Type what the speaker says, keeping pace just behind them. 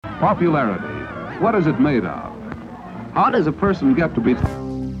Popularity. What is it made of? How does a person get to be...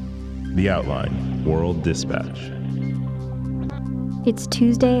 The Outline World Dispatch. It's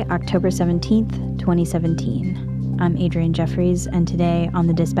Tuesday, October 17th, 2017. I'm Adrianne Jeffries, and today on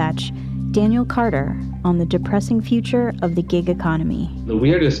The Dispatch, Daniel Carter on the depressing future of the gig economy. The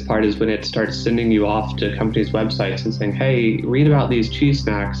weirdest part is when it starts sending you off to companies' websites and saying, hey, read about these cheese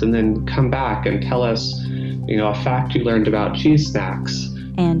snacks and then come back and tell us, a fact you learned about cheese snacks.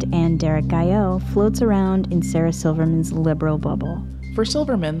 And Ann-Derrick Gaillot floats around in Sarah Silverman's liberal bubble. For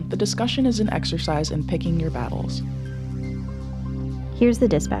Silverman, the discussion is an exercise in picking your battles. Here's The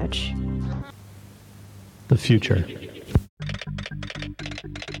Dispatch. The future.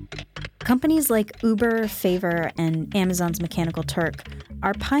 Companies like Uber, Favor, and Amazon's Mechanical Turk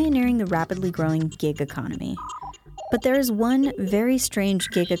are pioneering the rapidly growing gig economy. But there is one very strange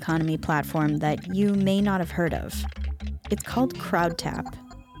gig economy platform that you may not have heard of. It's called CrowdTap.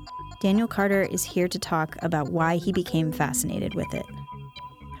 Daniel Carter is here to talk about why he became fascinated with it.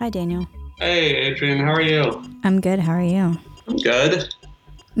 Hi, Daniel. Hey, Adrianne, how are you? I'm good. How are you? I'm good.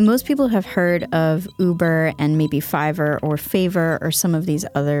 Most people have heard of Uber and maybe Fiverr or Favor or some of these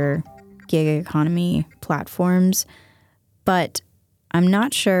other gig economy platforms, but I'm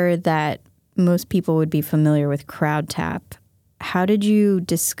not sure that most people would be familiar with CrowdTap. How did you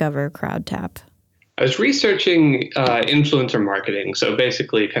discover CrowdTap? I was researching influencer marketing, so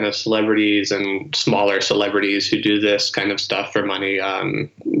basically kind of celebrities and smaller celebrities who do this kind of stuff for money,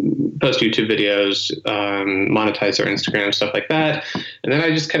 post YouTube videos, monetize their Instagram, stuff like that. And then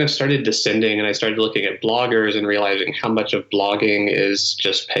I just kind of started descending and I started looking at bloggers and realizing how much of blogging is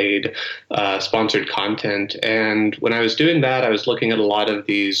just paid sponsored content. And when I was doing that, I was looking at a lot of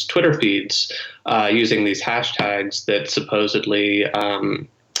these Twitter feeds using these hashtags that supposedly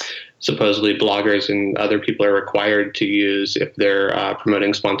bloggers and other people are required to use if they're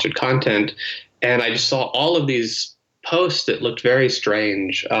promoting sponsored content. And I just saw all of these posts that looked very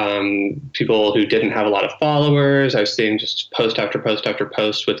strange. People who didn't have a lot of followers. I was seeing just post after post after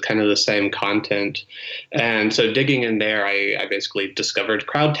post with kind of the same content. And so digging in there, I basically discovered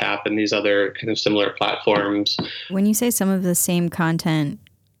CrowdTap and these other kind of similar platforms. When you say some of the same content,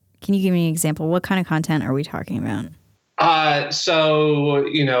 can you give me an example? What kind of content are we talking about? So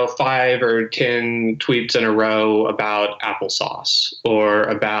 5 or 10 tweets in a row about applesauce or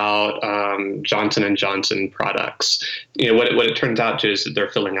about Johnson & Johnson products. What it turns out to is that they're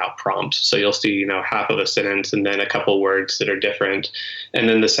filling out prompts. So you'll see, half of a sentence and then a couple words that are different and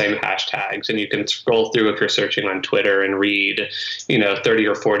then the same hashtags. And you can scroll through if you're searching on Twitter and read, 30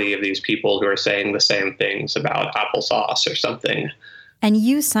 or 40 of these people who are saying the same things about applesauce or something. And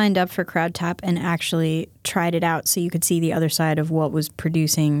you signed up for CrowdTap and actually tried it out so you could see the other side of what was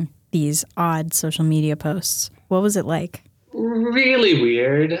producing these odd social media posts. What was it like? Really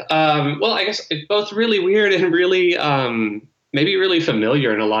weird. Well, I guess it's both really weird and really, maybe really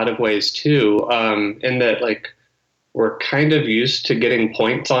familiar in a lot of ways too, in that we're kind of used to getting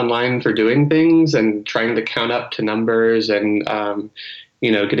points online for doing things and trying to count up to numbers and,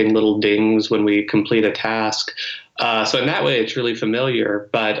 getting little dings when we complete a task. So in that way, it's really familiar.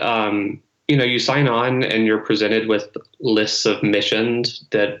 But, you sign on and you're presented with lists of missions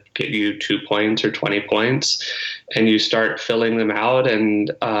that get you 2 points or 20 points, and you start filling them out. And,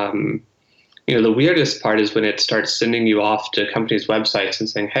 the weirdest part is when it starts sending you off to companies' websites and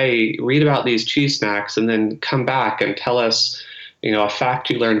saying, hey, read about these cheese snacks and then come back and tell us, a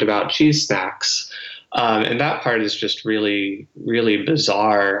fact you learned about cheese snacks. And that part is just really, really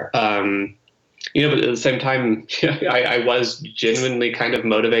bizarre. But at the same time, I was genuinely kind of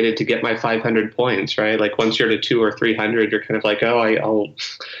motivated to get my 500 points, right? Like once you're to 200 or 300, you're kind of like,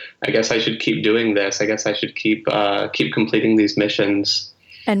 I guess I should keep doing this. I guess I should keep completing these missions.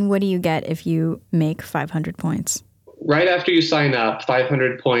 And what do you get if you make 500 points? Right after you sign up,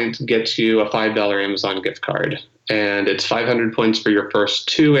 500 points gets you a $5 Amazon gift card. And it's 500 points for your first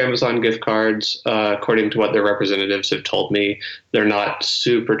 2 Amazon gift cards, according to what their representatives have told me. They're not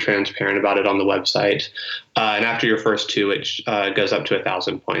super transparent about it on the website. And after your first 2, it goes up to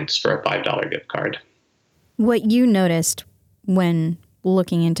 1,000 points for a $5 gift card. What you noticed when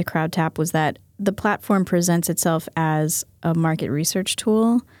looking into CrowdTap was that the platform presents itself as a market research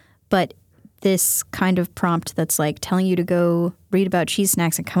tool, but this kind of prompt that's like telling you to go read about cheese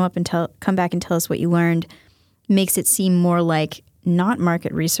snacks and come back and tell us what you learned makes it seem more like not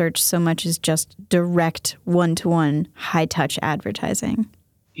market research so much as just direct one-to-one high-touch advertising.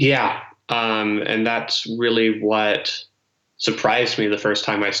 Yeah, and that's really what surprised me the first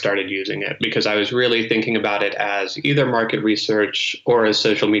time I started using it, because I was really thinking about it as either market research or as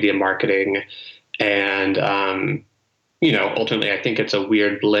social media marketing. And ultimately, I think it's a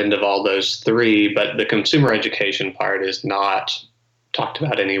weird blend of all those three, but the consumer education part is not talked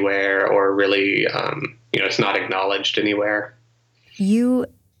about anywhere or really, it's not acknowledged anywhere. You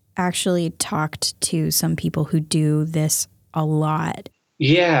actually talked to some people who do this a lot.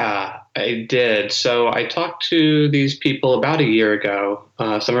 Yeah, I did. So I talked to these people about a year ago,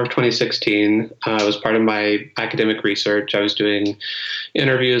 summer of 2016. It was part of my academic research. I was doing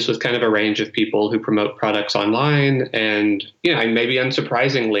interviews with kind of a range of people who promote products online. And, maybe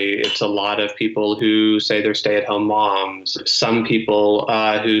unsurprisingly, it's a lot of people who say they're stay-at-home moms, some people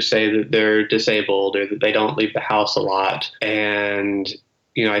who say that they're disabled or that they don't leave the house a lot. And,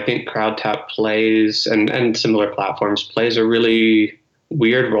 I think CrowdTap plays, and similar platforms, plays a really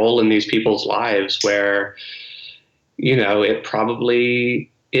weird role in these people's lives where, it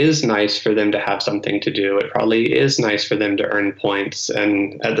probably is nice for them to have something to do. It probably is nice for them to earn points.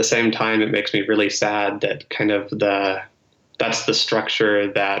 And at the same time, it makes me really sad that kind of that's the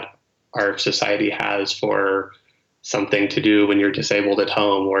structure that our society has for something to do when you're disabled at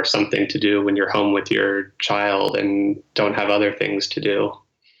home or something to do when you're home with your child and don't have other things to do.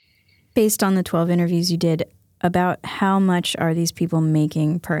 Based on the 12 interviews you did, about how much are these people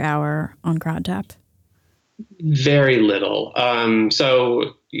making per hour on CrowdTap? Very little.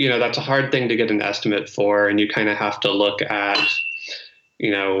 So, that's a hard thing to get an estimate for. And you kind of have to look at,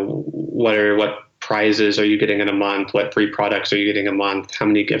 what prizes are you getting in a month? What free products are you getting a month? How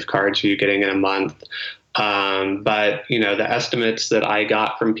many gift cards are you getting in a month? But, the estimates that I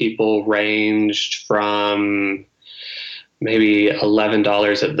got from people ranged from maybe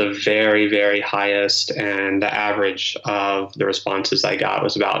 $11 at the very, very highest. And the average of the responses I got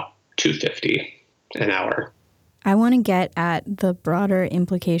was about $2.50 an hour. I want to get at the broader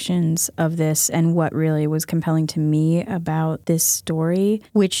implications of this and what really was compelling to me about this story,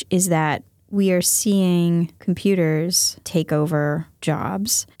 which is that we are seeing computers take over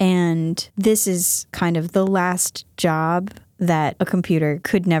jobs. And this is kind of the last job that a computer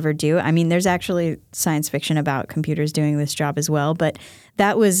could never do. I mean, there's actually science fiction about computers doing this job as well, but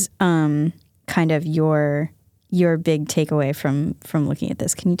that was kind of your big takeaway from looking at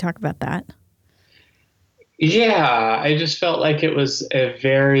this. Can you talk about that? Yeah, I just felt like it was a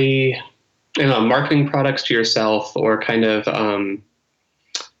very, marketing products to yourself or kind of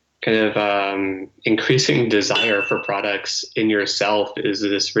increasing desire for products in yourself is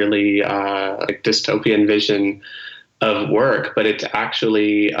this really dystopian vision of work, but it's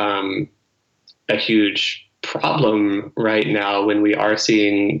actually a huge problem right now when we are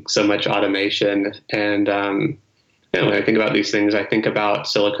seeing so much automation. And when I think about these things, I think about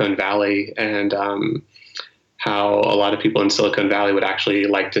Silicon Valley and how a lot of people in Silicon Valley would actually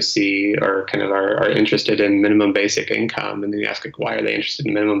like to see or kind of are interested in minimum basic income. And then you ask, why are they interested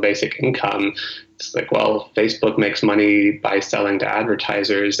in minimum basic income? It's like, well, Facebook makes money by selling to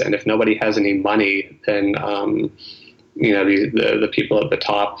advertisers. And if nobody has any money, then the people at the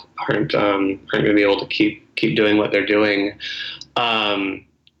top aren't going to be able to keep doing what they're doing.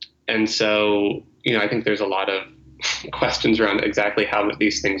 And so, I think there's a lot of questions around exactly how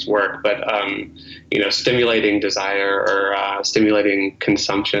these things work, but stimulating desire or stimulating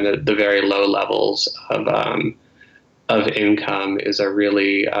consumption at the very low levels of income is a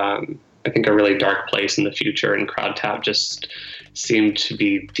really, I think, a really dark place in the future. And CrowdTap just seemed to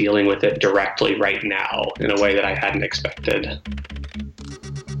be dealing with it directly right now in a way that I hadn't expected.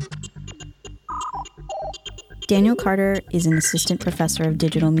 Daniel Carter is an assistant professor of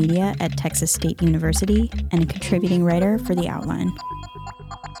digital media at Texas State University and a contributing writer for The Outline.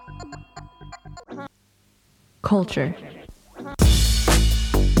 Culture.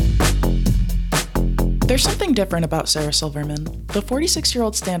 There's something different about Sarah Silverman. The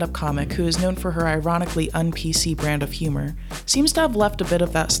 46-year-old stand-up comic, who is known for her ironically un-PC brand of humor, seems to have left a bit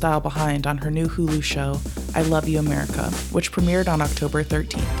of that style behind on her new Hulu show, I Love You, America, which premiered on October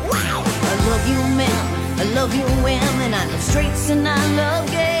 13th. Wow. I love you, men. I love you, women. I love straights and I love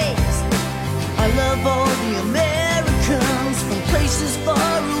gays. I love all the Americans from places far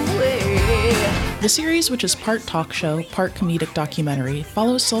away. The series, which is part talk show, part comedic documentary,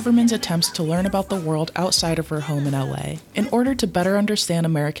 follows Silverman's attempts to learn about the world outside of her home in LA in order to better understand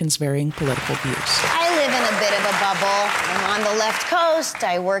Americans' varying political views. I live in a bit of a bubble. I'm on the left coast.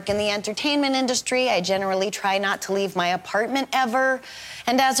 I work in the entertainment industry. I generally try not to leave my apartment ever.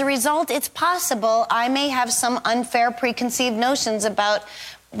 And as a result, it's possible I may have some unfair preconceived notions about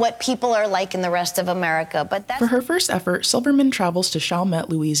what people are like in the rest of America. But for her first effort, Silverman travels to Chalmette,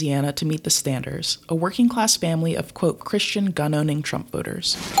 Louisiana to meet the Standers, a working-class family of, quote, Christian gun-owning Trump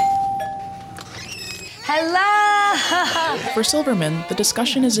voters. Hello! For Silverman, the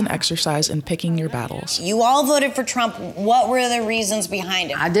discussion is an exercise in picking your battles. You all voted for Trump. What were the reasons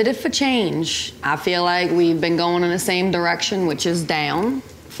behind it? I did it for change. I feel like we've been going in the same direction, which is down,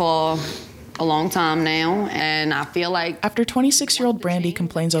 for a long time now, and I feel like... After 26-year-old Brandy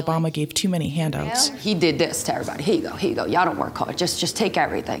complains Obama gave too many handouts. He did this to everybody. Here you go. Y'all don't work hard. Just take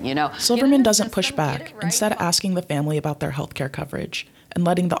everything, you know? Silverman doesn't push back, instead asking the family about their healthcare coverage and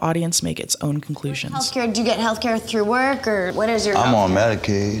letting the audience make its own conclusions. Healthcare, do you get healthcare through work, or what is your... I'm on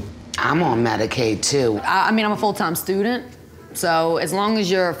Medicaid. I'm on Medicaid, too. I mean, I'm a full-time student, so as long as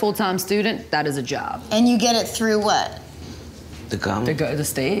you're a full-time student, that is a job. And you get it through what? The government? The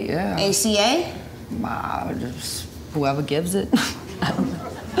state, yeah. ACA? Just whoever gives it.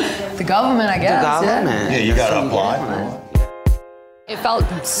 The government, I guess. The government. Yeah, you gotta apply for it. It felt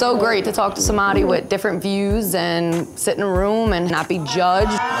so great to talk to somebody with different views and sit in a room and not be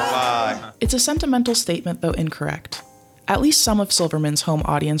judged. It's a sentimental statement, though incorrect. At least some of Silverman's home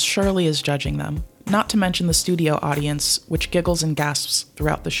audience surely is judging them, not to mention the studio audience, which giggles and gasps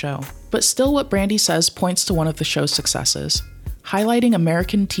throughout the show. But still, what Brandy says points to one of the show's successes, highlighting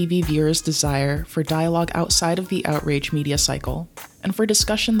American TV viewers' desire for dialogue outside of the outrage media cycle, and for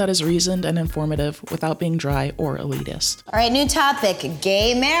discussion that is reasoned and informative without being dry or elitist. All right, new topic,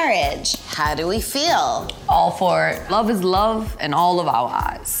 gay marriage. How do we feel? All for it. Love is love in all of our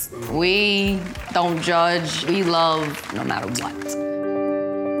eyes. We don't judge, we love no matter what.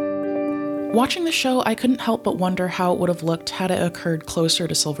 Watching the show, I couldn't help but wonder how it would have looked had it occurred closer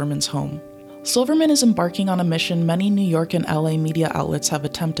to Silverman's home. Silverman is embarking on a mission many New York and LA media outlets have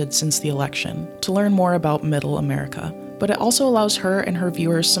attempted since the election, to learn more about Middle America. But it also allows her and her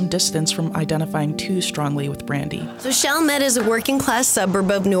viewers some distance from identifying too strongly with Brandy. So Chalmette is a working-class suburb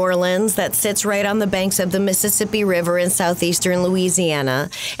of New Orleans that sits right on the banks of the Mississippi River in southeastern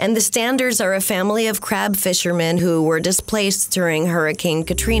Louisiana. And the Standers are a family of crab fishermen who were displaced during Hurricane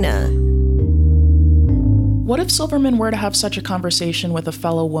Katrina. What if Silverman were to have such a conversation with a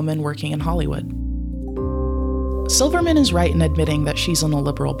fellow woman working in Hollywood? Silverman is right in admitting that she's in a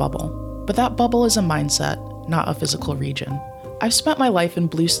liberal bubble, but that bubble is a mindset, not a physical region. I've spent my life in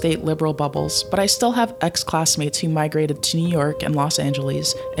blue state liberal bubbles, but I still have ex-classmates who migrated to New York and Los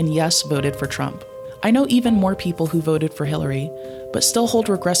Angeles and yes, voted for Trump. I know even more people who voted for Hillary, but still hold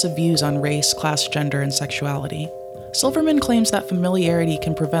regressive views on race, class, gender, and sexuality. Silverman claims that familiarity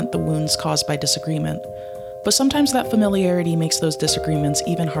can prevent the wounds caused by disagreement, but sometimes that familiarity makes those disagreements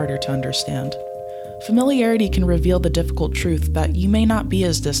even harder to understand. Familiarity can reveal the difficult truth that you may not be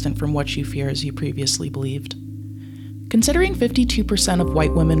as distant from what you fear as you previously believed. Considering 52% of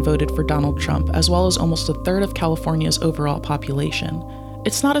white women voted for Donald Trump, as well as almost a third of California's overall population,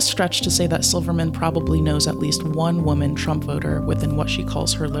 it's not a stretch to say that Silverman probably knows at least one woman Trump voter within what she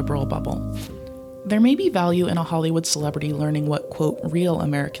calls her liberal bubble. There may be value in a Hollywood celebrity learning what, quote, real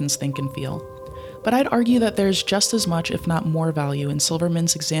Americans think and feel. But I'd argue that there's just as much, if not more, value in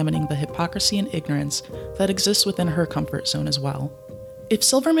Silverman's examining the hypocrisy and ignorance that exists within her comfort zone as well. If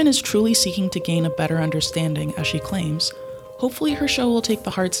Silverman is truly seeking to gain a better understanding, as she claims, hopefully her show will take the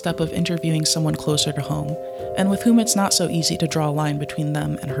hard step of interviewing someone closer to home, and with whom it's not so easy to draw a line between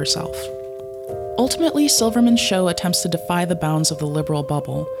them and herself. Ultimately, Silverman's show attempts to defy the bounds of the liberal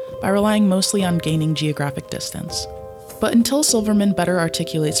bubble by relying mostly on gaining geographic distance. But until Silverman better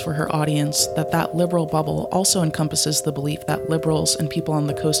articulates for her audience that that liberal bubble also encompasses the belief that liberals and people on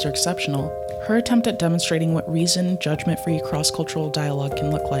the coast are exceptional, her attempt at demonstrating what reasoned, judgment-free, cross-cultural dialogue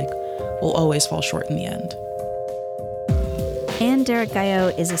can look like will always fall short in the end. Ann-Derrick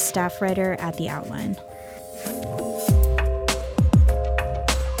Gaillot is a staff writer at The Outline.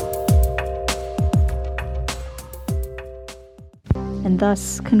 And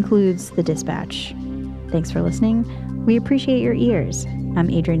thus concludes The Dispatch. Thanks for listening. We appreciate your ears. I'm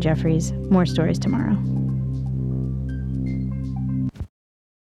Adrianne Jeffries. More stories tomorrow.